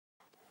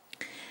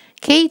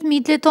Kate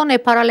Middleton e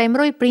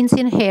paralajmëroi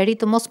princin Harry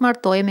të mos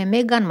martohej me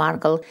Meghan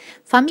Markle.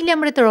 Familja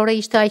mbretërore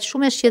ishte aq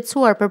shumë e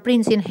shqetësuar për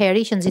princin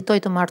Harry që nxitoi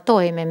të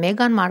martohej me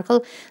Meghan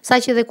Markle,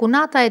 saqë edhe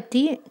kunata e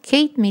tij,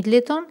 Kate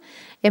Middleton,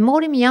 e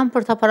mori mënjanë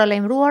për ta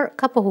paralajmëruar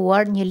ka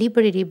pohuar një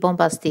libër i ri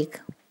bombastik.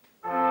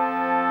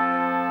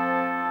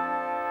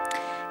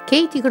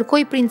 Kate i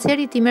kërkoi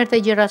princerit të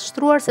merrte gjërat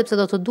shtruar sepse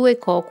do të duhej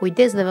kohë,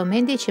 kujdes dhe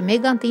vëmendje që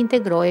Meghan të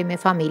integrohej me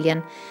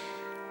familjen.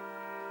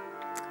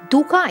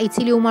 Duka, i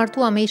cili u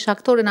martua me ish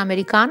aktoren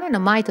amerikane në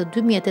maj të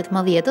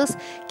 2018-s,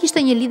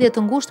 kishte një lidhje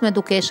të ngushtë me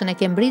dukeshën e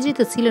Cambridge-it,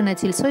 të cilën e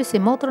cilësoi si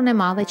motrën e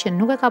madhe që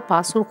nuk e ka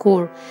pasur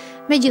kurrë.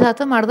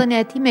 Megjithatë,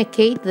 marrëdhënia e tij me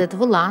Kate dhe të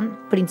vëllan,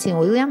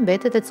 princin William,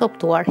 mbetet e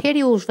coptuar.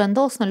 Harry u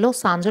zhvendos në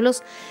Los Angeles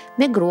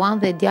me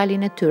gruan dhe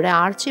djalin e tyre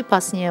Archie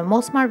pas një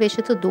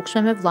mosmarrëveshje të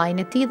dukshme me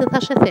vllain e tij dhe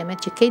thashë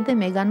themet që Kate dhe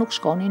Meghan nuk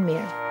shkonin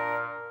mirë.